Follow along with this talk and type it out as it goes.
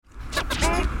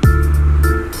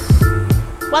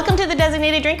Welcome to the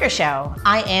Designated Drinker Show.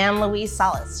 I am Louise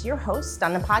Solis, your host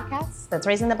on the podcast that's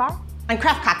raising the bar on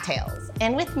craft cocktails.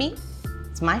 And with me,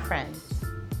 it's my friend,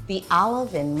 the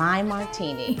olive in my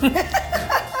martini, the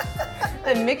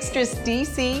mixtress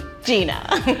DC, Gina.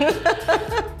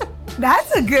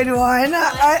 That's a good one.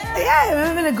 I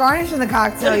haven't been a garnish in the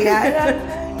cocktail yet.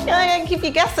 Yeah, I gotta keep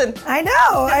you guessing. I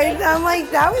know. I'm like,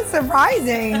 that was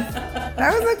surprising.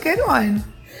 That was a good one.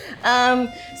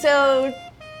 So,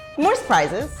 more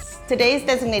surprises. Today's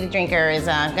designated drinker is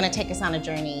going to take us on a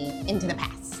journey into the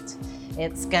past.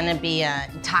 It's going to be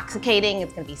intoxicating,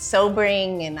 it's going to be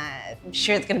sobering, and I'm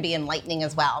sure it's going to be enlightening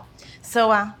as well. So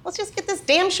let's just get this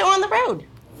damn show on the road.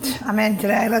 I'm in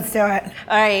today. Let's do it.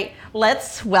 All right,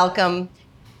 let's welcome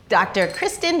Dr.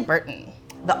 Kristen Burton,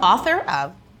 the author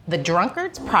of The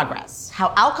Drunkard's Progress: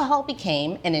 How Alcohol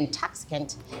Became an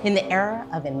Intoxicant in the Era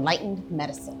of Enlightened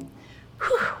Medicine.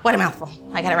 Whew, what a mouthful.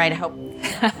 I got it right, I hope.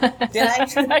 Did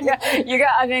I? You got,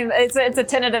 I mean, it's a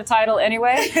tentative title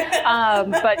anyway.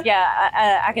 But yeah,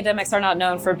 academics are not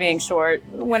known for being short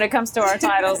when it comes to our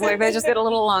titles. Like, they just get a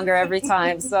little longer every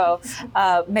time. So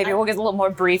maybe we'll get a little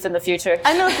more brief in the future.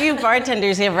 I know a few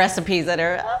bartenders who have recipes that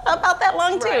are about that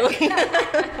long too.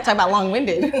 Right. Talk about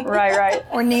long-winded. Right.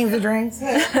 Or names of drinks.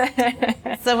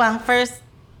 So first,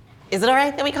 is it all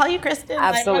right that we call you Kristen?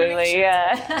 Absolutely,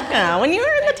 yeah. When you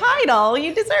earn the title,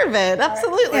 you deserve it.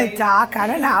 Absolutely. Doc, I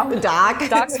don't know. Doc.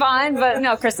 Doc's fine, but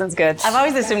no, Kristen's good. I've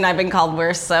always assumed I've been called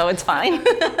worse, so it's fine.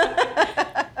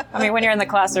 I mean, when you're in the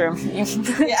classroom,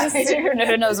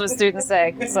 who knows what students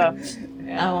say, so.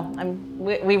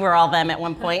 We were all them at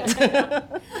one point.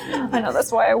 I know,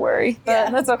 that's why I worry, but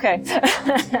that's okay.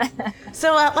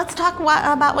 So let's talk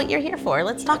about what you're here for.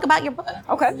 Let's talk about your book.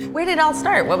 Okay. Where did it all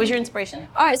start? What was your inspiration?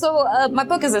 All right, so my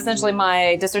book is essentially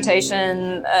my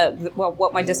dissertation,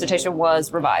 what my dissertation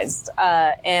was revised.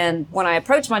 And when I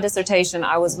approached my dissertation,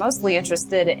 I was mostly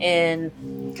interested in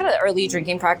kind of the early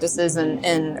drinking practices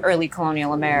in early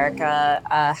colonial America,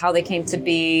 how they came to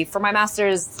be. For my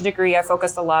master's degree, I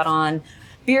focused a lot on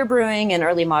beer brewing in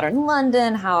early modern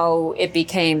London, how it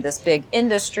became this big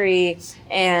industry.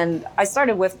 And I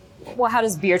started with, well, how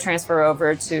does beer transfer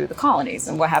over to the colonies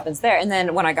and what happens there? And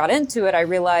then when I got into it, I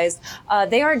realized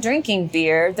they aren't drinking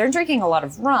beer, they're drinking a lot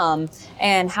of rum.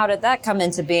 And how did that come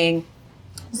into being?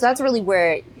 So that's really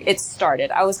where it started.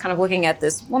 I was kind of looking at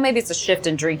this, well, maybe it's a shift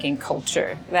in drinking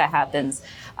culture that happens.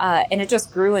 And it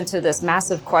just grew into this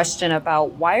massive question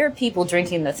about why are people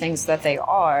drinking the things that they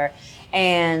are?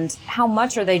 And how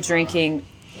much are they drinking,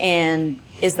 and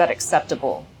is that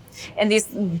acceptable? And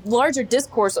these larger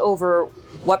discourse over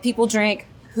what people drink,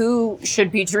 who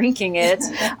should be drinking it,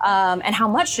 and how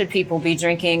much should people be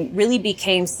drinking really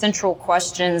became central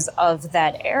questions of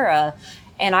that era.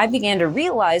 And I began to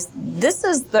realize this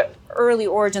is the early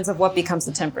origins of what becomes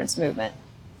the temperance movement.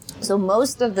 So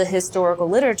most of the historical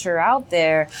literature out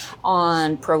there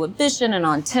on prohibition and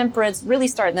on temperance really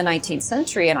start in the 19th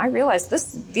century. And I realized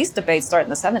these debates start in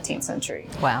the 17th century.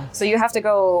 Wow. So you have to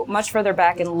go much further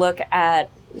back and look at,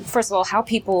 first of all, how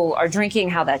people are drinking,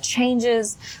 how that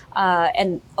changes.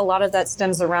 And a lot of that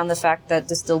stems around the fact that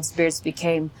distilled spirits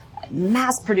became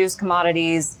mass-produced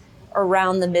commodities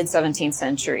around the mid-17th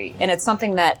century. And it's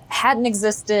something that hadn't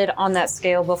existed on that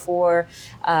scale before.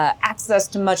 Access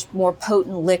to much more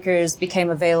potent liquors became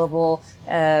available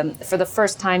for the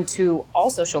first time to all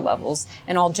social levels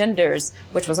and all genders,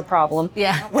 which was a problem.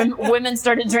 Yeah. When women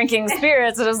started drinking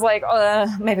spirits, it was like,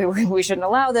 maybe we shouldn't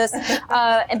allow this.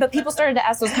 But people started to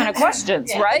ask those kind of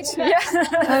questions, right? Yeah.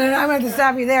 I'm going to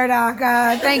stop you there, Doc.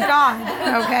 Thank God.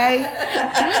 Okay.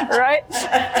 Right?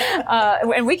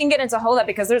 And we can get into all that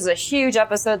because there's a huge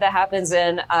episode that happens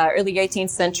in early 18th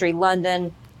century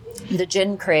London, the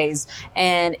gin craze,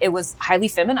 and it was highly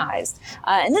feminized.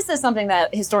 And this is something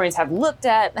that historians have looked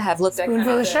at.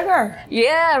 Spoonful of sugar.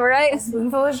 Yeah, right.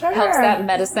 Spoonful of sugar. Helps that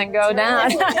medicine go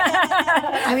down.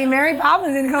 I mean, Mary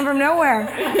Poppins didn't come from nowhere.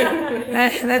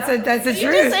 That's the truth.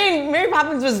 You're just saying Mary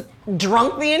Poppins was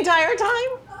drunk the entire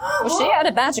time? Well, she had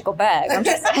a magical bag. I'm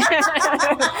just saying.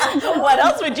 What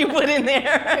else would you put in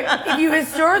there? If you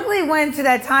historically went to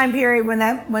that time period when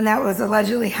that was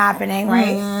allegedly happening,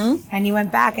 right? Mm-hmm. And you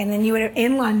went back, and then you would have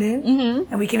in London,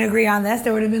 and we can agree on this.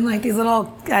 There would have been like these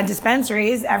little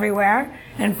dispensaries everywhere,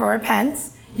 and for a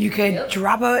pence, you could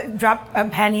drop a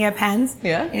penny a pence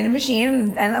in a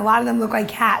machine, and a lot of them look like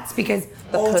cats because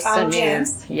the old-time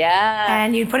gins. Yeah.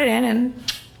 And you put it in, and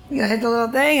you hit the little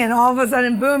thing, and all of a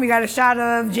sudden, boom, you got a shot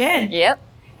of gin. Yep.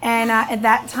 And at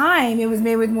that time, it was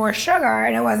made with more sugar,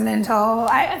 and it wasn't until,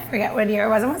 I forget what year it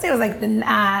was. I want to say it was like the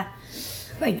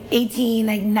like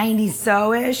 1890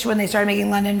 so-ish when they started making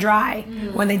London Dry,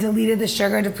 when they deleted the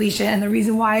sugar depletion. And the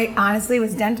reason why, honestly,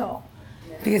 was dental.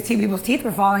 Because people's teeth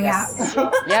were falling out.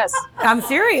 Yes. I'm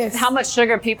serious. How much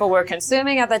sugar people were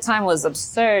consuming at that time was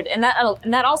absurd. And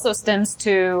that also stems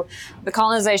to the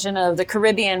colonization of the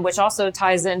Caribbean, which also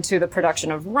ties into the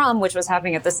production of rum, which was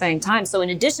happening at the same time. So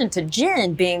in addition to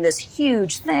gin being this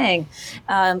huge thing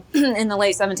in the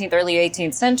late 17th, early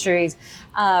 18th centuries,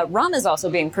 rum is also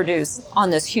being produced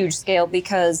on this huge scale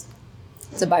because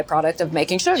it's a byproduct of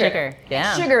making sugar. Sugar,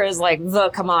 yeah. Sugar is like the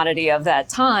commodity of that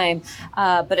time.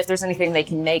 But if there's anything they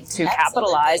can make to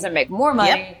capitalize and make more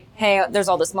money, hey, there's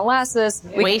all this molasses.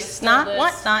 Waste not,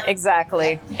 want not.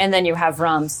 Exactly. And then you have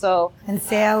rum. So And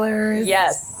sailors.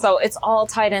 yes. So it's all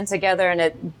tied in together, and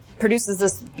it produces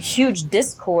this huge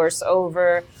discourse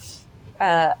over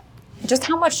just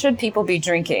how much should people be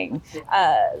drinking.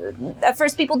 At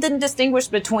first, people didn't distinguish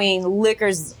between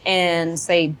liquors and,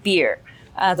 say, beer.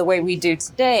 The way we do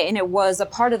today. And it was a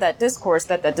part of that discourse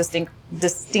that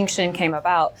distinction came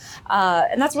about.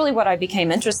 And that's really what I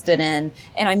became interested in.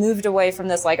 And I moved away from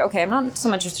this, like, okay, I'm not so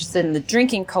much interested in the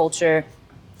drinking culture,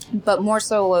 but more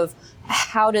so of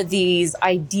how did these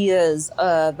ideas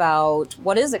about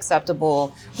what is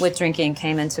acceptable with drinking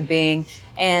came into being.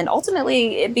 And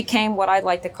ultimately, it became what I'd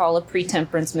like to call a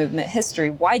pre-temperance movement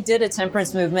history. Why did a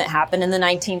temperance movement happen in the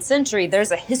 19th century? There's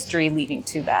a history leading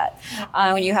to that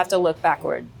when you have to look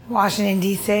backward. Washington,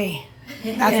 D.C.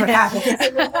 That's what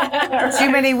happened.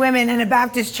 Too many women in a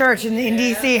Baptist church in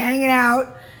D.C. hanging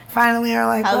out. Finally are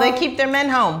like, How they keep their men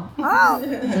home. well,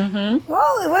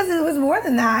 it was more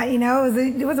than that, you know.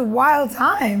 It was a wild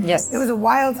time. Yes. It was a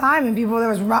wild time, and there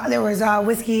was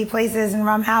whiskey places and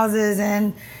rum houses,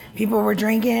 and people were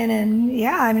drinking, and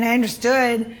yeah, I mean, I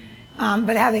understood,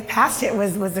 but how they passed it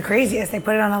was the craziest. They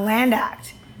put it on a land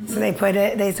act, so so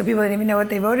people didn't even know what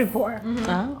they voted for.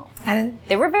 Oh. And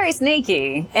They were very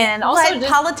sneaky, and also But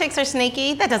politics are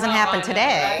sneaky. That doesn't happen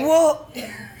today. well,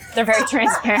 they're very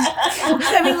transparent.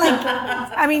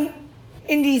 I mean,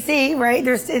 in DC, right?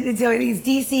 There's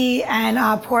DC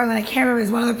and Portland. I can't remember.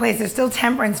 There's one other place. There's still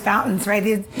temperance fountains, right?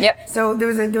 Yep. So there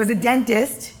was a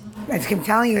dentist. I just keep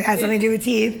telling you, it has something to do with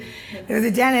teeth. There was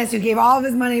a dentist who gave all of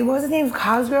his money. What was his name?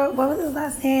 Cosgrove. What was his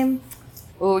last name?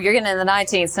 Ooh, you're getting in the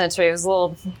 19th century. It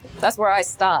was that's where I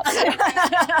stopped.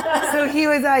 So he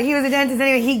was a dentist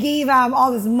anyway. He gave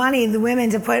all this money to the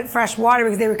women to put fresh water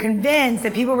because they were convinced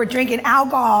that people were drinking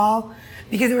alcohol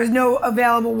because there was no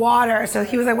available water. So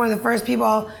he was like one of the first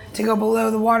people to go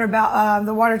below the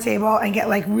water table and get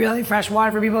like really fresh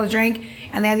water for people to drink.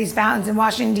 And they had these fountains in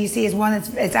Washington D.C. is one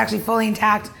it's actually fully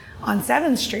intact on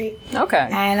 7th Street. Okay.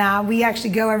 And we actually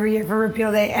go every year for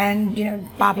Repeal Day and,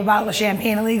 pop a bottle of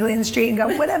champagne illegally in the street and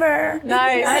go, whatever.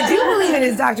 Nice. I do believe it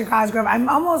is Dr. Cosgrove. I'm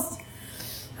almost,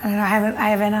 I don't know,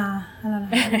 I don't know.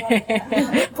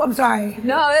 I'm sorry.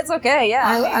 No, it's okay.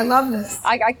 Yeah. I love this.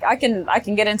 I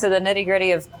can get into the nitty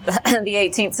gritty of the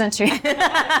 18th century.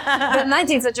 The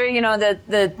 19th century,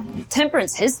 the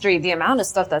temperance history, the amount of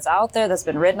stuff that's out there that's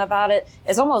been written about it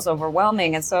is almost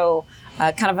overwhelming. And so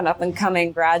kind of an up and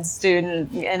coming grad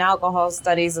student in alcohol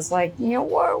studies is like,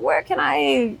 where can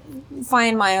I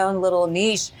find my own little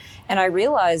niche? And I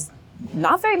realized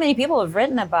not very many people have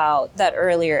written about that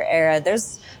earlier era.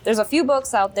 There's a few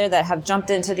books out there that have jumped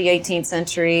into the 18th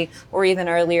century or even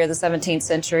earlier, the 17th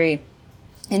century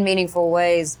in meaningful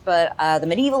ways. But the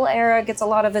medieval era gets a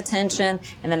lot of attention,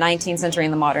 and the 19th century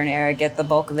and the modern era get the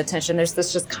bulk of attention. There's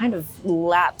this just kind of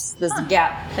lapse, this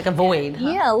gap. Like a void. Huh?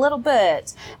 Yeah, a little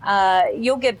bit.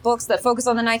 You'll get books that focus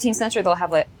on the 19th century. They'll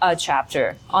have a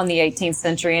chapter on the 18th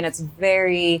century, and it's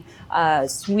very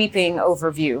sweeping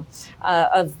overview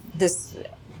of this,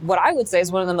 what I would say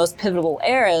is one of the most pivotal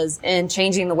eras in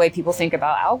changing the way people think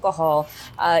about alcohol.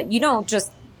 You don't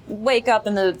just wake up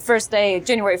in the first day,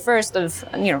 January 1st of,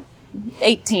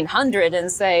 1800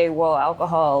 and say, well,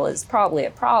 alcohol is probably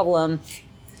a problem.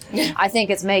 I think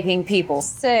it's making people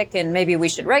sick and maybe we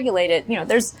should regulate it.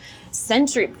 There's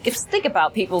think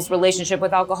about people's relationship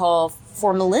with alcohol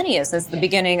for millennia. Since the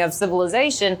beginning of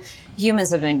civilization,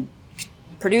 humans have been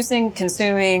producing,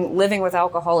 consuming, living with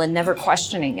alcohol and never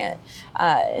questioning it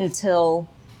until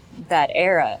that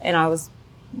era. And I was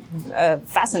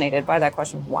fascinated by that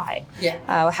question. Why?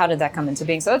 Yeah. How did that come into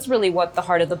being? So that's really what the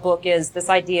heart of the book is, this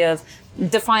idea of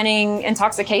defining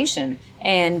intoxication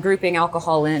and grouping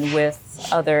alcohol in with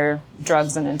other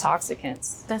drugs and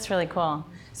intoxicants. That's really cool.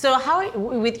 So how,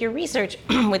 with your research,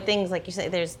 with things like you say,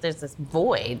 there's this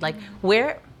void, like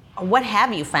what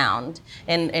have you found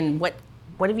and what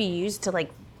have you used to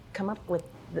come up with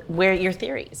where your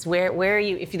theories? Where are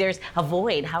you? If there's a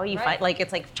void, how are you Right. like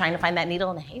it's like trying to find that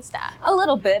needle in a haystack. A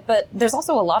little bit, but there's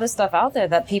also a lot of stuff out there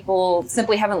that people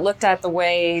simply haven't looked at the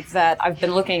way that I've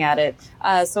been looking at it.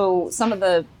 So some of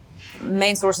the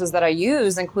main sources that I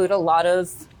use include a lot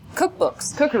of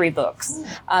cookbooks, cookery books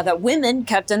that women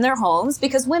kept in their homes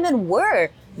because women were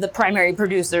the primary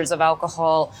producers of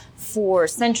alcohol for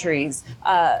centuries.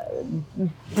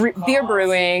 Beer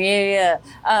brewing,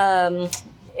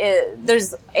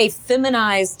 there's a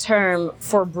feminized term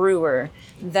for brewer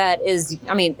that is,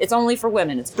 I mean, it's only for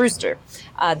women. It's brewster.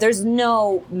 There's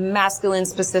no masculine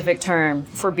specific term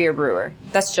for beer brewer.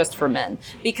 That's just for men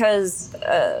because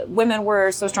women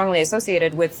were so strongly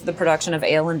associated with the production of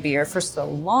ale and beer for so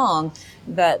long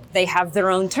that they have their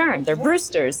own term. They're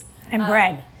brewsters. And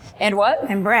bread. And what?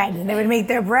 And bread. And they would make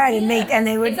their bread and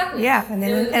they would, exactly. yeah. And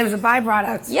then and it was a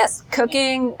byproduct. Yes,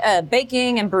 cooking,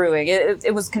 baking, and brewing.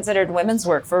 It was considered women's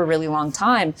work for a really long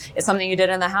time. It's something you did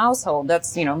in the household.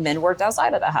 That's, men worked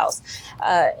outside of the house.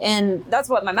 And that's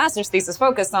what my master's thesis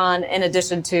focused on, in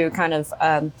addition to kind of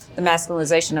the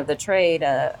masculinization of the trade,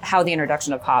 how the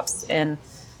introduction of hops, and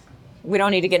we don't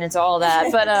need to get into all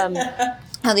that, but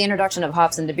how the introduction of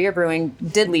hops into beer brewing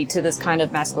did lead to this kind of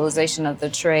masculinization of the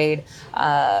trade.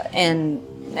 And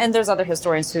there's other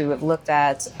historians who have looked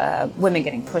at women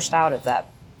getting pushed out of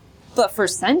that. But for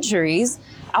centuries,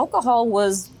 alcohol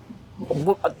was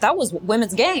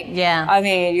women's game. Yeah. I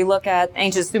mean, you look at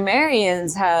ancient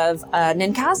Sumerians have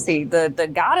Ninkasi, the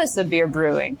goddess of beer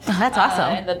brewing. Oh, that's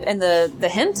awesome. And the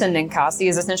hymn to Ninkasi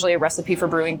is essentially a recipe for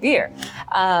brewing beer.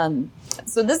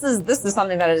 So this is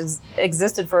something that has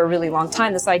existed for a really long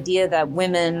time. This idea that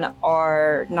women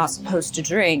are not supposed to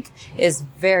drink is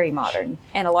very modern.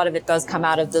 And a lot of it does come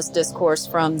out of this discourse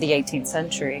from the 18th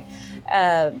century.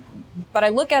 But I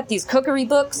look at these cookery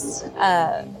books,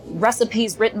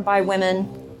 recipes written by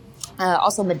women,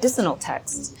 also medicinal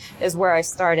texts is where I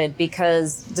started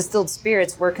because distilled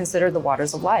spirits were considered the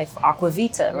waters of life, aqua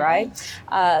vita, right?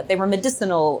 They were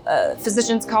medicinal.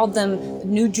 Physicians called them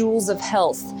new jewels of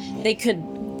health.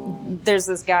 There's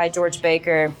this guy, George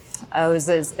Baker, it's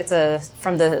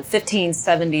from the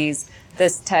 1570s,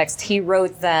 this text. He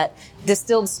wrote that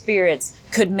distilled spirits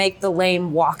could make the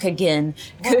lame walk again.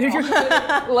 The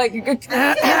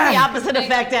opposite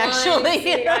effect, actually.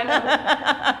 May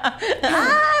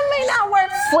not work.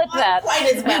 Flip that.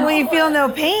 When you feel no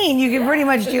pain, you can pretty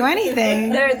much do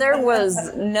anything. There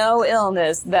was no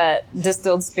illness that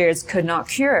distilled spirits could not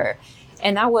cure.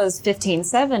 And that was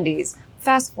 1570s.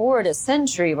 Fast forward a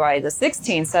century by the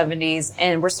 1670s,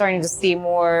 and we're starting to see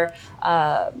more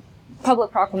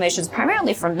public proclamations,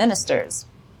 primarily from ministers.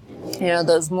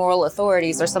 Those moral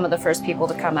authorities are some of the first people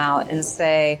to come out and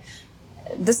say,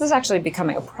 this is actually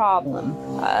becoming a problem.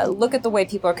 Look at the way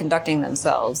people are conducting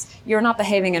themselves. You're not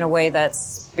behaving in a way that's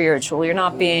spiritual. You're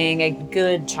not being a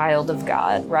good child of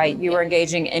God, right? You are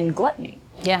engaging in gluttony.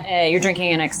 Yeah. You're drinking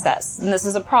in excess. And this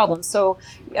is a problem. So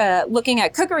looking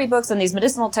at cookery books and these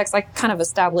medicinal texts, I kind of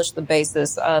established the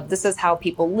basis of this is how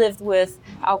people lived with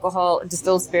alcohol,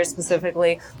 distilled spirits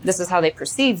specifically. This is how they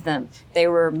perceived them. They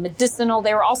were medicinal.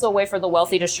 They were also a way for the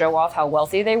wealthy to show off how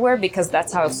wealthy they were because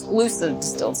that's how exclusive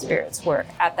distilled spirits were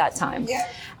at that time. Yeah.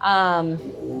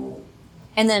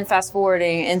 And then fast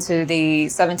forwarding into the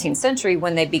 17th century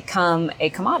when they become a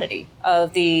commodity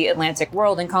of the Atlantic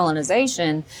world and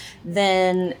colonization,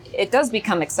 then it does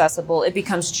become accessible. It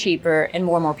becomes cheaper and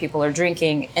more people are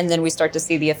drinking. And then we start to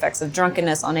see the effects of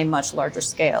drunkenness on a much larger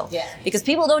scale. Yeah. Because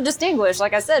people don't distinguish,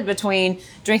 like I said, between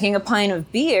drinking a pint of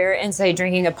beer and say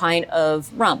drinking a pint of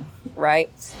rum, right?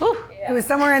 Whew. It was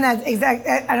somewhere in that exact,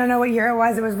 I don't know what year it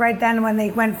was. It was right then when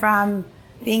they went from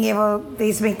they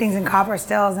used to make things in copper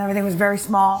stills and everything was very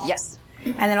small. Yes.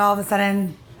 And then all of a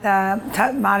sudden, the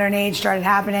modern age started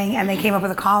happening and they came up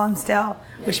with a column still,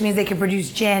 which means they could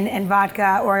produce gin and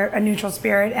vodka or a neutral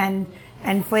spirit and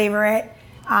flavor it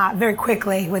very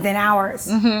quickly within hours.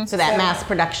 Mm-hmm. So that mass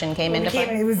production came into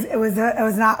play. It was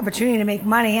an opportunity to make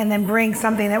money and then bring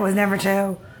something that was never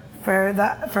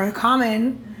for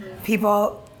common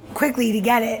people quickly to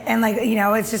get it. And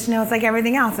it's just, it's like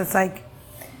everything else. It's like,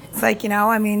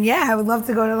 I would love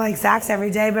to go to Saks every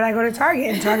day, but I go to Target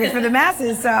and Target for the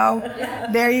masses. So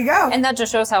there you go. And that just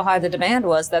shows how high the demand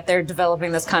was that they're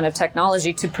developing this kind of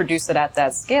technology to produce it at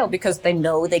that scale because they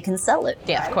know they can sell it.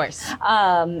 Yeah, of course.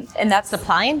 And that's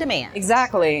supply and demand.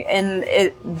 Exactly.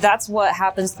 And that's what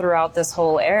happens throughout this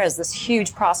whole era is this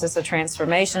huge process of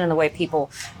transformation in the way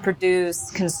people produce,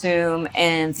 consume,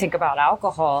 and think about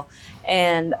alcohol.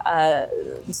 And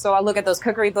so I look at those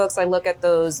cookery books, I look at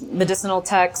those medicinal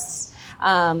texts,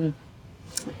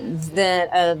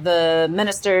 the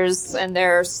ministers and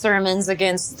their sermons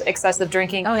against excessive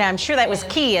drinking. Oh yeah, I'm sure that was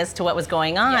key as to what was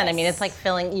going on. Yes. I mean, it's like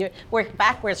you work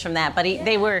backwards from that, but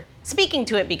they were speaking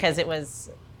to it because it was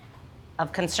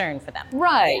of concern for them.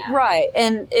 Right.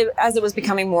 And as it was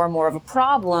becoming more and more of a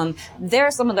problem,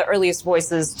 they're some of the earliest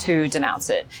voices to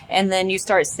denounce it. And then you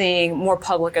start seeing more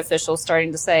public officials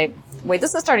starting to say, wait,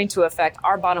 this is starting to affect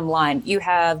our bottom line. You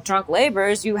have drunk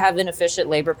laborers, you have inefficient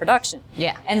labor production.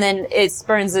 Yeah. And then it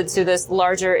spurns it to this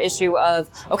larger issue of,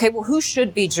 okay, well, who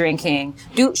should be drinking?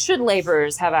 Should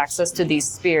laborers have access to these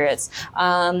spirits?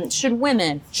 Should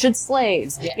women? Should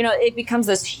slaves? Yeah. It becomes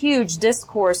this huge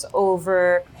discourse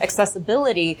over accessibility.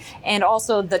 And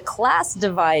also the class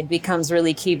divide becomes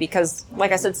really key because,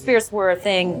 like I said, spirits were a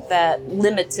thing that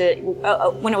limited,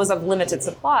 when it was of limited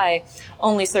supply,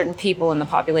 only certain people in the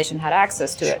population had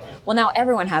access to it. Well, now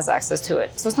everyone has access to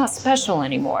it, so it's not special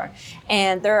anymore.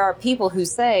 And there are people who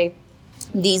say,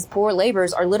 these poor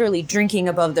laborers are literally drinking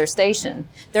above their station.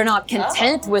 They're not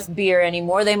content with beer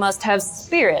anymore. They must have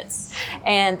spirits.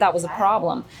 And that was a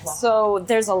problem. So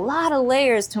there's a lot of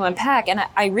layers to unpack. And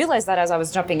I realized that as I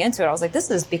was jumping into it, I was like,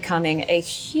 this is becoming a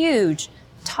huge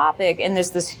topic. And there's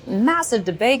this massive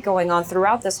debate going on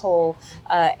throughout this whole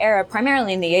era,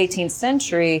 primarily in the 18th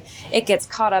century. It gets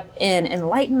caught up in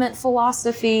Enlightenment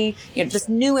philosophy, just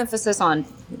new emphasis on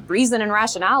reason and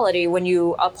rationality when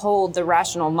you uphold the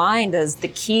rational mind as the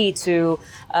key to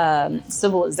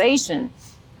civilization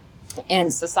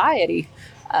and society.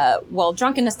 Well,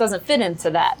 drunkenness doesn't fit into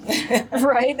that,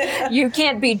 right? You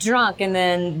can't be drunk and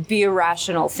then be a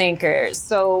rational thinker.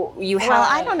 So you have... Well,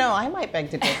 I don't know. I might beg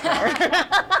to differ.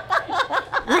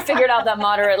 We figured out that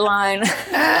moderate line,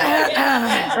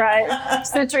 right?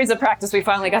 Centuries of practice, we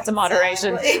finally got to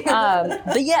moderation.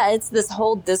 But yeah, it's this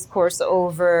whole discourse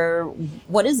over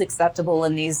what is acceptable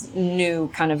in these new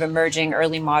kind of emerging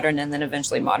early modern and then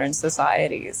eventually modern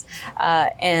societies.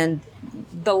 And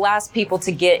the last people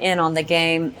to get in on the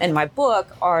game in my book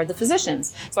are the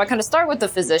physicians. So I kind of start with the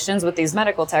physicians with these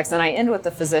medical texts, and I end with the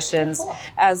physicians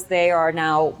as they are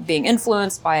now being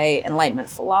influenced by Enlightenment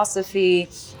philosophy.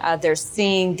 They're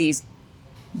seeing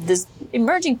this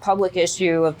emerging public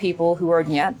issue of people who are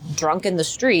drunk in the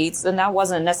streets, and that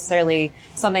wasn't necessarily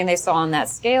something they saw on that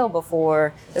scale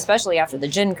before, especially after the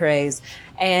gin craze.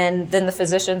 And then the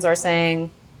physicians are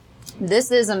saying,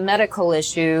 this is a medical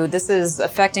issue. This is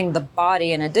affecting the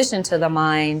body in addition to the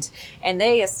mind. And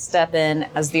they step in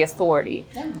as the authority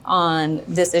on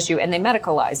this issue, and they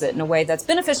medicalize it in a way that's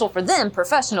beneficial for them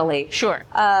professionally. Sure.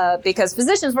 Because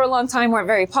physicians for a long time weren't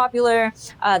very popular.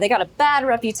 They got a bad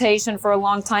reputation for a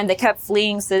long time. They kept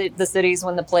fleeing the cities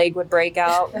when the plague would break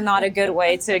out. Not a good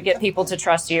way to get people to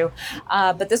trust you.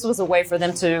 But this was a way for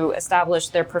them to establish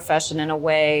their profession in a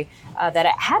way that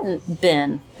it hadn't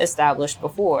been established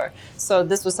before. So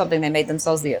this was something they made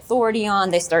themselves the authority on.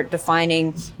 They start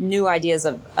defining new ideas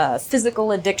of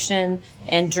physical addiction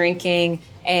and drinking.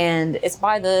 And it's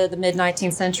by the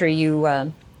mid-19th century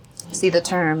you see the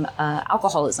term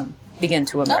alcoholism begin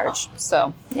to emerge.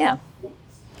 So, yeah.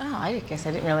 Oh, I guess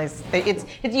I didn't realize.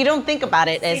 You don't think about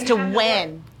it as to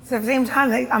when. So at the same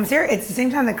time, I'm serious. It's the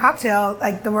same time the cocktail,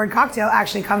 the word cocktail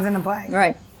actually comes into play.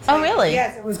 Right. Oh, really?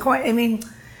 Yes, it was coined. I mean,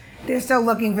 they're still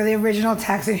looking for the original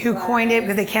text and who coined it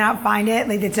because they cannot find it.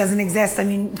 It doesn't exist. I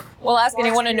mean, we'll ask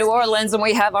anyone in New Orleans and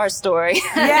we have our story.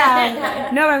 Yeah.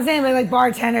 No, what I'm saying, like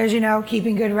bartenders,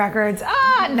 keeping good records.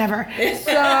 Never.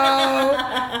 So,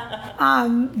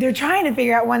 they're trying to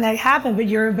figure out when that happened,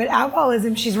 but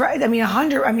alcoholism, she's right.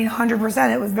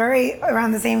 100%. It was very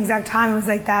around the same exact time. It was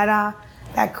like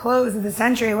that close of the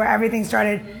century where everything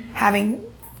started having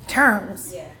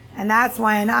terms. Yeah. And that's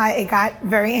when it got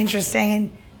very interesting.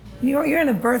 And you're in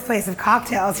the birthplace of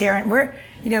cocktails here, and we're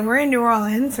in New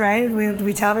Orleans, right?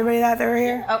 We tell everybody that we're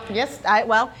here? Oh, yes.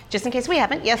 Well, just in case we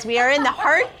haven't, yes, we are in the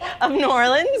heart of New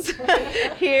Orleans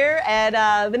here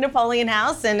at the Napoleon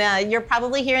House, and you're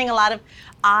probably hearing a lot of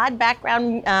odd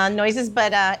background noises,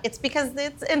 but it's because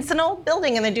it's an old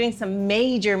building, and they're doing some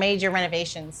major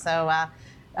renovations. So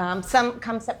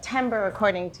come September,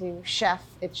 according to Chef,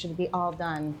 it should be all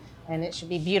done. And it should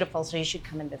be beautiful, so you should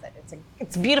come and visit.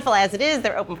 It's beautiful as it is.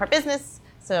 They're open for business,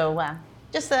 so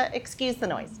just excuse the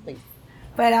noise, please.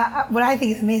 But what I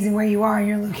think is amazing where you are in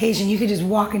your location, you could just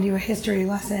walk and do a history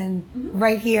lesson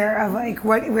right here of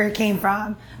where it came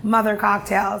from, mother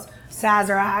cocktails,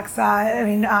 Sazeracs.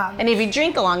 And if you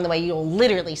drink along the way, you'll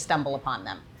literally stumble upon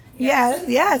them. Yeah,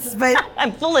 yes, but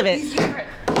I'm full of it.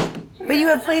 But you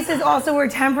have places also where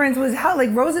temperance was held, like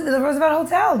the Roosevelt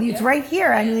Hotel. It's right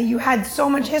here. I mean, you had so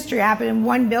much history happen in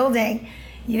one building,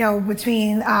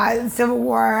 between Civil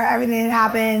War, everything that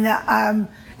happened,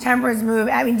 temperance move.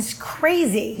 I mean, it's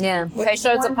crazy. Yeah.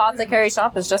 Peychaud's apothecary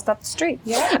shop is just up the street.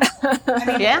 Yeah.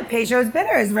 Yeah. Peychaud's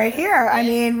bitter is right here. I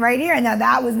mean, right here. Now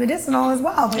that was medicinal as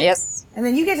well. Yes. And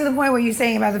then you get to the point where you're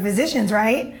saying about the physicians,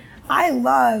 right? I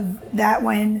love that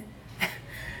when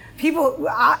people,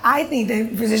 I think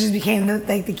that physicians became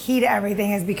the key to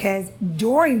everything is because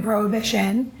during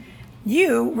Prohibition,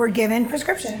 you were given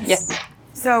prescriptions. Yes.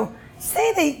 So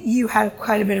say that you had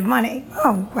quite a bit of money.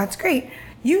 Oh, that's great.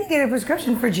 You can get a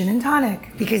prescription for gin and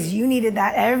tonic because you needed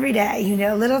that every day. You need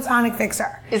a little tonic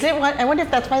fixer. Is it what? I wonder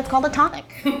if that's why it's called a tonic.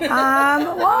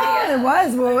 Well, it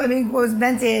was. Well, I mean, it was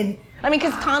invented. I mean,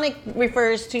 because tonic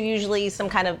refers to usually some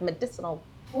kind of medicinal.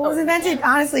 Well, it was invented,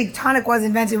 honestly, tonic was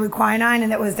invented with quinine,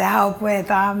 and it was to help with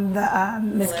the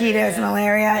mosquitoes,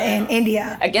 malaria in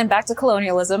India. Again, back to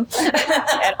colonialism.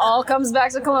 It all comes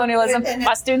back to colonialism.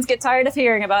 My students get tired of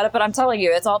hearing about it, but I'm telling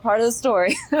you, it's all part of the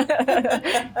story.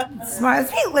 Smart.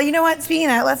 Well, you know what? Speaking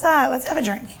of that, let's have a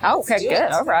drink. Oh, okay,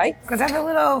 good. All right. Let's have a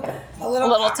little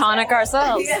tonic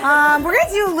ourselves. We're going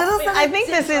to do a little something. I think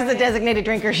this is the designated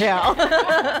drinker show.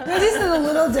 This is a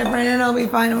little different, and it'll be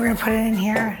fun. We're going to put it in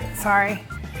here. Sorry.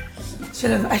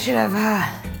 I should have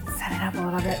set it up a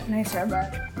little bit nicer,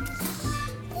 but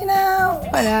you know,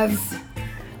 whatevs.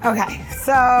 Okay,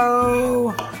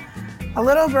 so a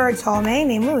little bird told me,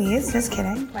 named Louise, just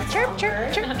kidding. Chirp,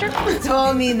 chirp, chirp, chirp.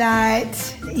 Told me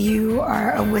that you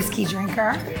are a whiskey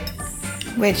drinker,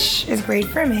 which is great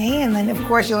for me. And then, of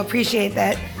course, you'll appreciate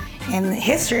that in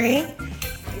history,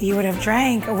 you would have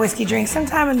drank a whiskey drink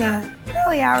sometime in the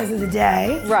early hours of the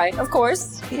day. Right, of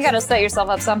course. You got to set yourself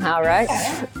up somehow, right?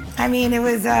 I mean, it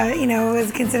was, it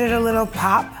was considered a little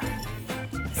pop.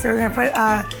 So we're gonna put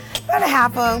about a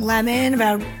half a lemon,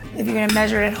 if you're gonna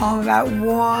measure it at home, about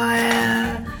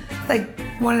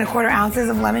 1.25 ounces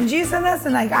of lemon juice in this.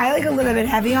 And I like a little bit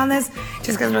heavy on this,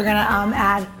 just because we're gonna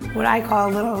add what I call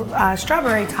a little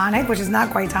strawberry tonic, which is not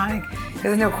quite tonic, because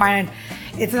there's no quinine.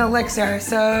 It's an elixir.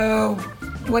 So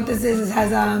what this is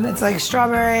has, it's like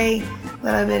strawberry, a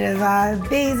little bit of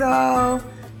basil,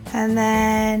 and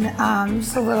then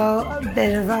just a little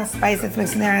bit of spice that's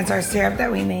mixed in there, and it's our syrup that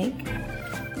we make.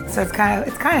 So it's kind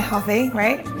of healthy,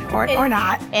 right? Or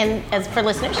not. And as for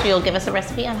listeners, you'll give us a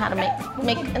recipe on how to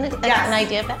make an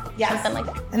idea of that? Yes. Something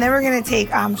like that? And then we're gonna take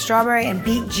strawberry and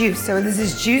beet juice. So this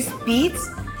is juiced beets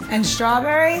and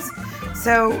strawberries.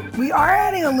 So we are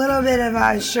adding a little bit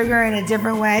of sugar in a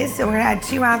different way. So we're gonna add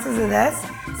 2 ounces of this.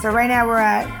 So right now we're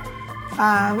at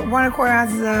 1.25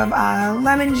 ounces of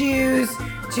lemon juice,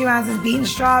 2 ounces beaten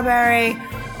strawberry,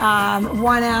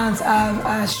 1 ounce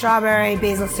of strawberry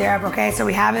basil syrup, okay? So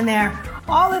we have in there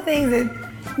all the things that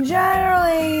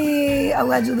generally,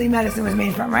 allegedly, medicine was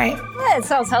made from, right? Yeah, it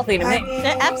sounds healthy to me.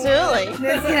 Absolutely.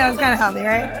 It's kind of healthy,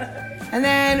 right? And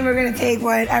then we're gonna take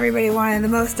what everybody wanted the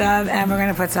most of, and we're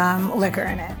gonna put some liquor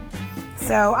in it.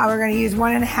 So we're gonna use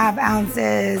 1.5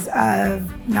 ounces of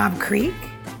Knob Creek.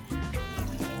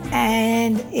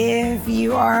 And if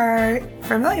you are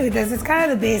familiar with this, it's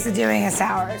kind of the base of doing a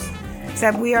sours.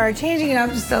 Except we are changing it up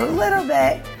just a little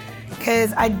bit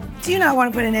because I do not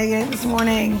want to put an egg in it this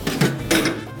morning.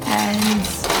 And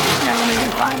we'll make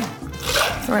it fun.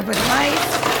 So we're going to put some ice.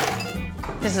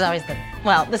 This is always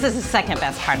this is the second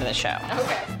best part of the show.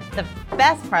 Okay. The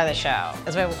best part of the show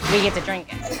is where we get to drink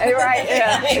it. Right,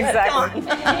 yeah, exactly.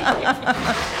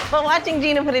 But watching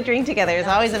Gina put a drink together is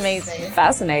always amazing.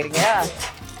 Fascinating, yeah.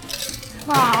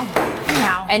 Wow.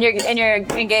 And you're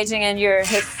engaging in your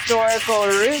historical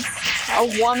roots. A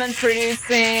woman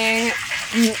producing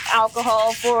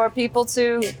alcohol for people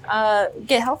to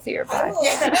get healthier by.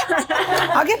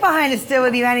 I'll get behind it still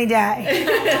with you any day.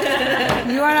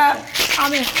 You wanna?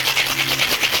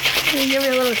 Give me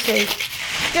a little shake.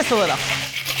 Just a little.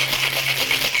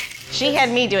 She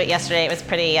had me do it yesterday. It was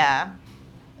pretty. It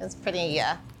was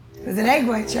an egg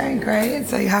white drink, right?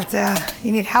 So you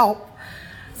need help.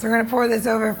 So we're gonna pour this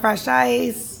over fresh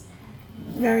ice.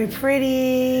 Very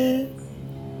pretty.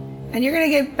 And you're gonna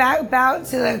get back about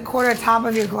to the quarter top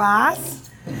of your glass.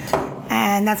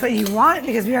 And that's what you want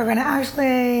because we are gonna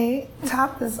actually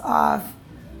top this off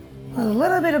with a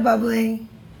little bit of bubbly.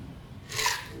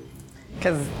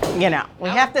 Because, we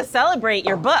have to celebrate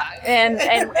your book.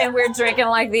 And we're drinking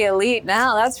like the elite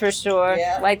now, that's for sure.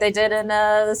 Yeah. Like they did in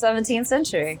the 17th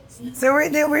century. So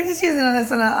we're just using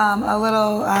this on a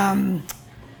little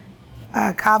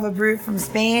Cava Brut from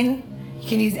Spain. You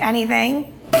can use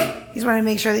anything. You just want to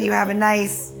make sure that you have a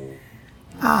nice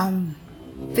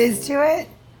fizz to it.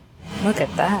 Look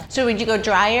at that. So would you go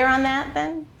drier on that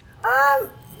then?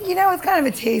 It's kind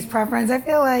of a taste preference. I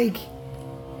feel like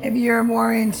if you're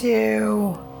more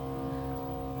into,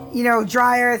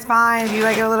 drier, it's fine. If you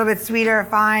like it a little bit sweeter,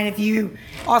 fine.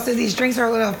 Also, these drinks are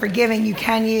a little forgiving. You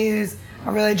can use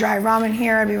a really dry rum in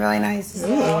here. It'd be really nice.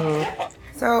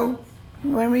 So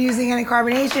when we're using any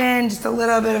carbonation, just a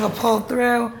little bit of a pull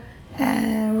through.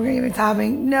 And we're going to give it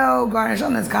topping. No garnish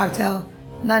on this cocktail.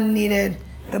 None needed.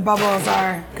 The bubbles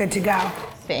are good to go.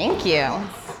 Thank you.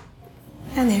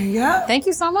 And there you go. Thank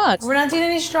you so much. We're not doing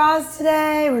any straws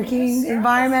today. We're keeping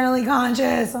environmentally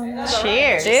conscious.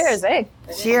 Cheers. Cheers. Hey.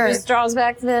 Cheers. The straws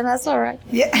back then. That's all right.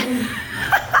 Yeah.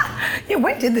 Yeah,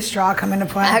 when did the straw come into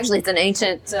play? Actually, it's an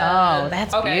ancient. Oh,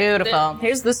 that's beautiful.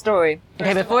 Here's the story.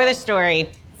 Okay, before the story,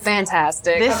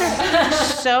 Fantastic. this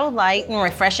is so light and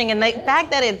refreshing. And the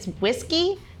fact that it's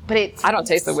whiskey, but it's... I don't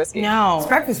taste the whiskey. No. It's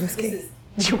breakfast whiskey.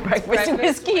 Your breakfast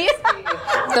whiskey?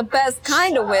 The best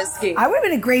kind of whiskey. I would have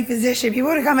been a great physician. People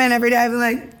would have come in every day and been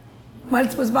like,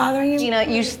 what's bothering you? Gina,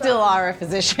 you still are a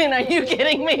physician. Are you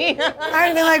kidding me? I would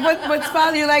have been like, what's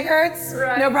bothering you? Like hurts?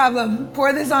 Right. No problem.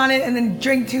 Pour this on it and then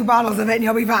drink 2 bottles of it and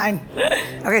you'll be fine.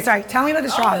 Okay, sorry. Tell me about the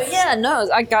straws. Yeah, no,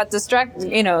 I got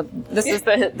distracted. This is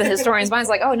the historian's mind. It's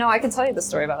like, oh no, I can tell you the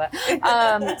story about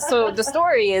that. So the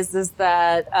story is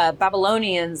that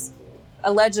Babylonians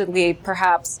allegedly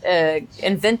perhaps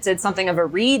invented something of a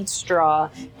reed straw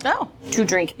to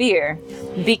drink beer,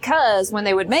 because when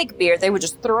they would make beer, they would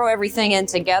just throw everything in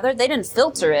together. They didn't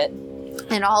filter it,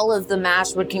 and all of the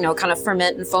mash would kind of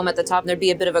ferment and foam at the top, and there'd be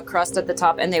a bit of a crust at the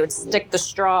top, and they would stick the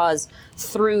straws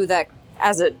through that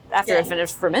after it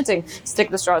finished fermenting, stick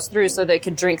the straws through so they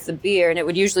could drink the beer. And it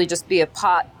would usually just be a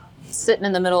pot sitting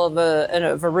in the middle of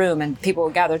a room, and people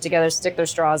would gather together, stick their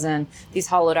straws in these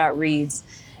hollowed out reeds,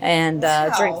 and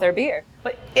drink their beer.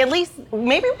 But at least,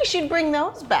 maybe we should bring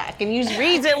those back and use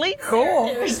reeds at least. Cool.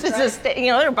 They're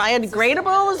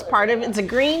biodegradable. It's a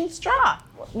green straw,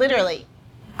 literally.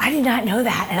 I did not know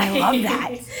that, and I love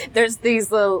that. There's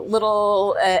these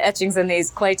little etchings in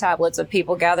these clay tablets of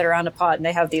people gathered around a pot, and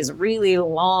they have these really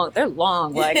long,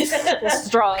 like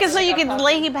straws. Because so you can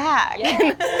lay back.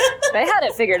 Yeah. They had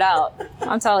it figured out.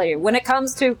 I'm telling you, when it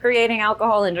comes to creating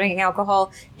alcohol and drinking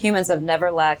alcohol, humans have never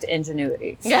lacked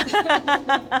ingenuity.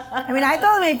 I mean, I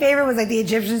thought my favorite was like the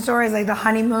Egyptian stories, like the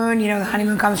honeymoon. The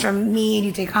honeymoon comes from mead.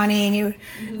 You take honey and you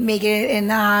make it,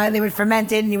 and they would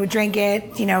ferment it and you would drink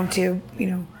it,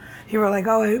 people were like,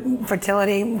 oh,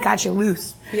 fertility got you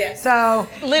loose. Yeah. So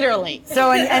literally.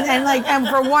 So and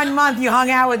for 1 month you hung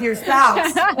out with your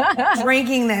spouse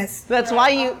drinking this. That's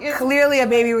why clearly a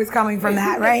baby was coming from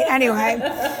that, right? Anyway.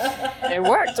 It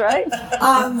worked, right?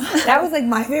 That was like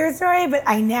my favorite story, but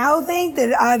I now think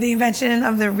that the invention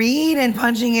of the reed and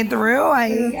punching it through,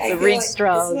 the reed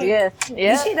straw, yeah.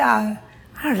 We should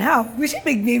I don't know. We should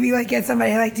maybe get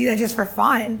somebody to do that just for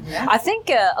fun. Yeah. I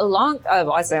think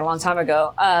I say a long time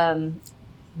ago,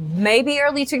 maybe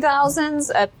early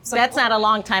 2000s. That's not a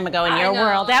long time ago in your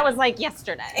world. That was like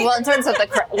yesterday. Well, in terms of the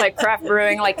craft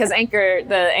brewing, because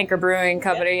the Anchor Brewing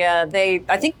Company, I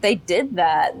think they did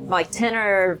that 10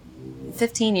 or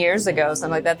 15 years ago,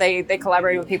 something like that. They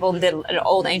collaborated with people and did an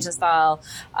old ancient style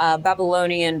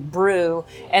Babylonian brew,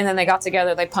 and then they got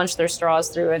together, they punched their straws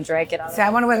through and drank it out. See, I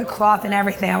want to wear the cloth and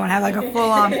everything. I want to have a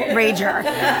full-on rager.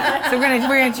 So we're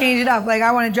gonna change it up.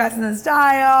 I want to dress in the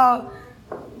style.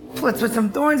 Let's put some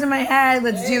thorns in my head.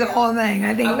 Let's do the whole thing.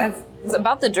 I think that's...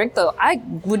 About the drink, though, I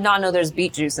would not know there's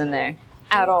beet juice in there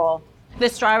at all. The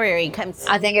strawberry comes.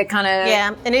 I think it kind of.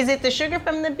 Yeah. And is it the sugar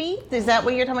from the beet? Is that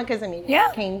what you're talking about? Because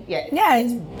yeah,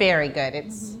 it's very good.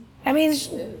 It's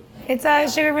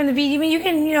sugar from the beet. I mean, you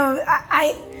can,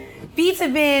 beets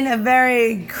have been a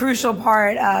very crucial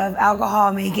part of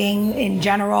alcohol making in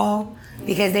general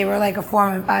because they were like a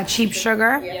form of cheap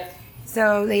sugar. Yeah.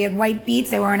 So they had white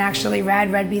beets. They weren't actually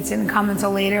red. Red beets didn't come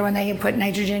until later when they put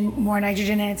more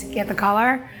nitrogen in it to get the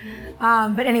color.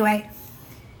 But anyway.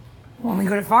 When we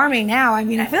go to farming now, I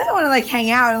feel like I want to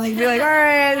hang out and be like, all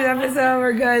right, this episode,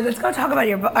 we're good. Let's go talk about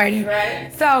your garden.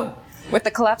 Right. So with the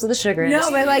collapse of the sugar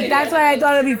industry. No, but that's why I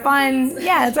thought it'd be fun.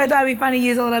 Yeah, that's why I thought it'd be fun to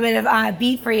use a little bit of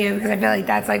beet for you, because I feel like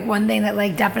that's one thing that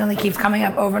definitely keeps coming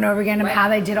up over and over again of how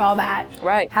they did all that.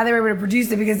 Right. How they were able to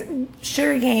produce it, because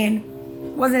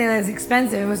sugarcane wasn't as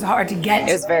expensive. It was hard to get.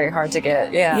 It was very hard to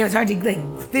get. Yeah. It was hard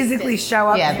to physically show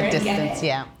up. Yeah, the distance.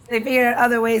 Yeah. They figured out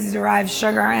other ways to derive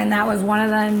sugar, and that was one of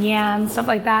them. Yeah, and stuff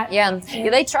like that. Yeah,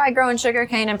 they tried growing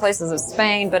sugarcane in places of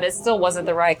Spain, but it still wasn't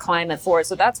the right climate for it.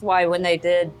 So that's why when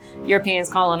Europeans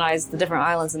colonized the different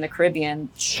islands in the Caribbean,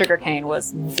 sugarcane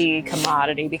was the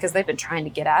commodity, because they've been trying to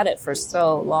get at it for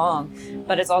so long.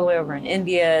 But it's all the way over in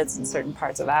India. It's in certain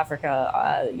parts of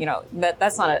Africa.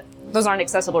 That's not those aren't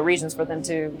accessible regions for them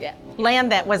to. Yeah.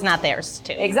 Land that was not theirs,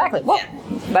 too. Exactly. Well,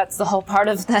 that's the whole part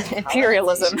of that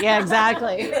imperialism. Yeah,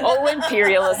 exactly. Oh,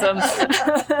 imperialism.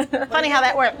 Funny how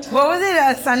that worked. What was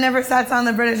it? Sun never sets on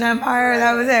the British Empire.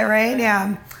 That was it, right?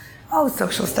 Yeah. Oh,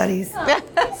 social studies.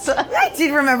 I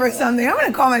did remember something. I'm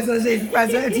going to call my social studies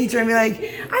professor, teacher, and be like,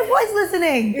 I was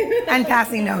listening. And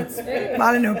passing notes. A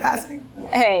lot of note passing.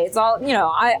 Hey, it's all,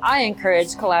 I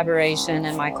encourage collaboration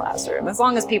in my classroom. As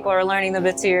long as people are learning the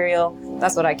material,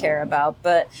 that's what I care about.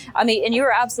 But, and you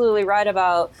were absolutely right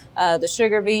about the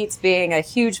sugar beets being a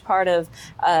huge part of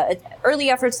early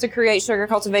efforts to create sugar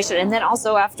cultivation. And then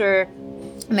also after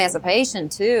emancipation,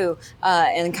 too,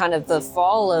 and kind of the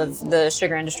fall of the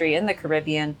sugar industry in the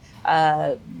Caribbean,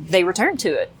 they returned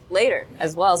to it later,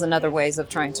 as well as in other ways of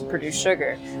trying to produce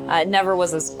sugar. It never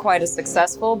was quite as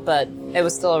successful, but it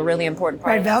was still a really important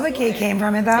part. Red velvet cake came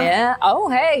from it, though. Yeah. Oh,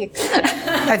 hey.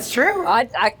 That's true.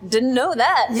 I didn't know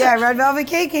that. Yeah, red velvet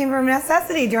cake came from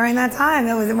necessity during that time.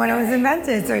 That was when it was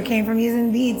invented, so it came from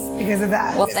using beets because of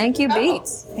that. Well, thank you,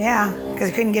 beets. Yeah, because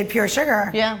you couldn't get pure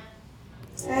sugar. Yeah.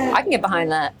 I can get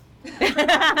behind that.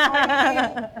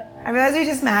 I realize we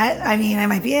just met. I mean, I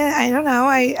don't know.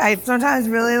 I sometimes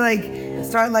really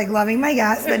start loving my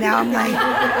guests, but now I'm like,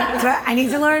 so I need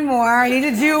to learn more. I need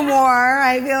to do more.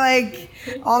 I feel like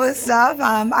all this stuff.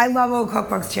 I love old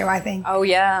cookbooks too, I think. Oh,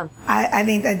 yeah. I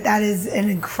think that is an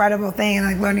incredible thing.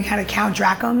 And learning how to count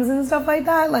drachms and stuff like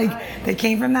that. That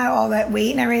came from that, all that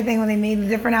weight and everything when they made the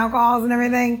different alcohols and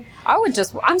everything.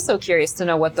 I'm so curious to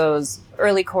know what those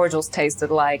early cordials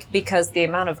tasted like, because the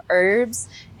amount of herbs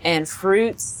and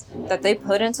fruits that they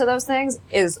put into those things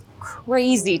is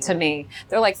crazy to me.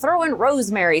 They're like, throw in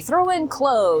rosemary, throw in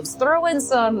cloves, throw in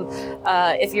some,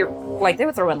 if you're they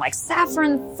would throw in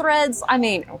saffron threads. I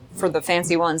mean, for the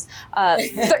fancy ones,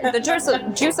 the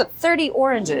juice of 30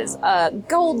 oranges,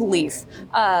 gold leaf,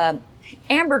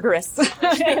 ambergris,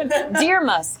 deer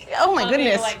musk. Oh my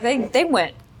goodness. They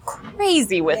went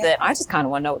crazy with it. I just kind of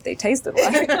want to know what they tasted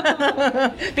like.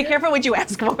 Be careful what you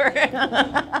ask for.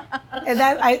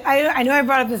 I know I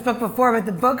brought up this book before, but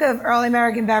the Book of Early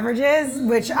American Beverages,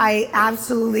 which I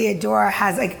absolutely adore,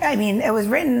 has it was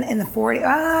written in the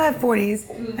 40s,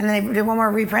 and then they did one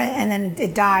more reprint, and then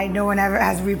it died. No one ever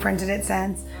has reprinted it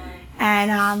since.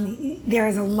 And there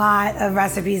is a lot of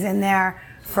recipes in there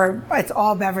it's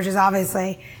all beverages,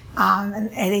 obviously. And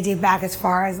they date back as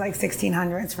far as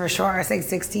 1600s for sure,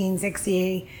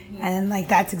 1660, and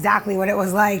that's exactly what it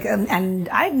was like. And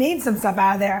I made some stuff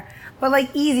out of there, but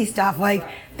easy stuff like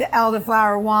the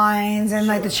elderflower wines and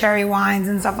the cherry wines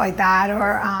and stuff like that.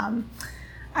 Or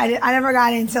I never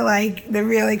got into the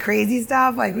really crazy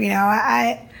stuff. I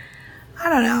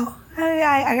don't know.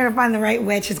 I gotta find the right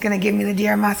witch that's gonna give me the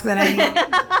deer musk that I need.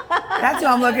 That's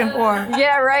what I'm looking for.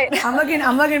 Yeah, right. I'm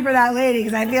looking for that lady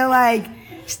because I feel like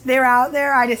they're out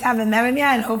there. I just haven't met them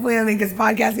yet, and hopefully, I think this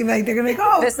podcast will be they're gonna be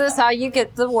oh, this is how you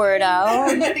get the word out.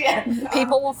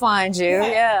 People will find you.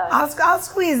 Yeah. I'll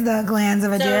squeeze the glands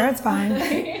of a deer. It's fine.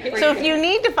 So if you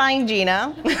need to find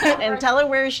Gina and tell her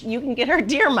where you can get her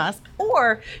deer musk,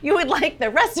 or you would like the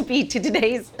recipe to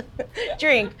today's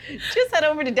drink, just head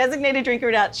over to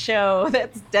designateddrinker.show.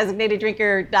 That's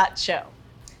designateddrinker.show.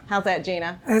 How's that,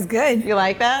 Gina? That was good. You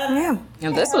like that? Yeah.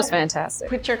 And this was fantastic.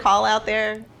 Put your call out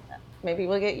there. Maybe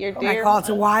we'll get your deer. I call it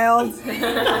to wild.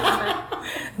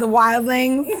 The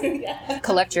wildlings.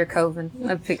 Collect your coven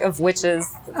of witches.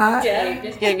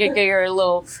 Get your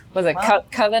little,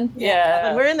 coven?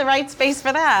 Yeah. We're in the right space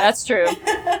for that. That's true.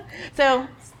 So,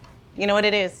 you know what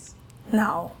it is?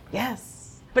 No.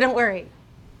 Yes. But don't worry.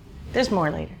 There's more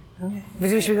later. Okay.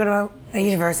 Should we go to a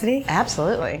university?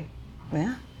 Absolutely.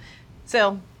 Yeah.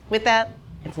 So, with that,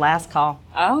 it's last call.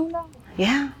 Oh, no.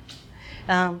 Yeah.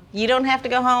 You don't have to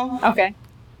go home. Okay.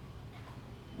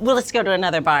 Well, let's go to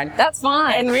another barn. That's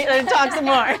fine. And talk some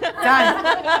more.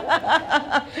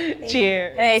 Done.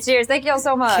 Cheers. Hey, cheers. Thank you all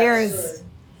so much. Cheers.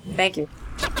 Thank you.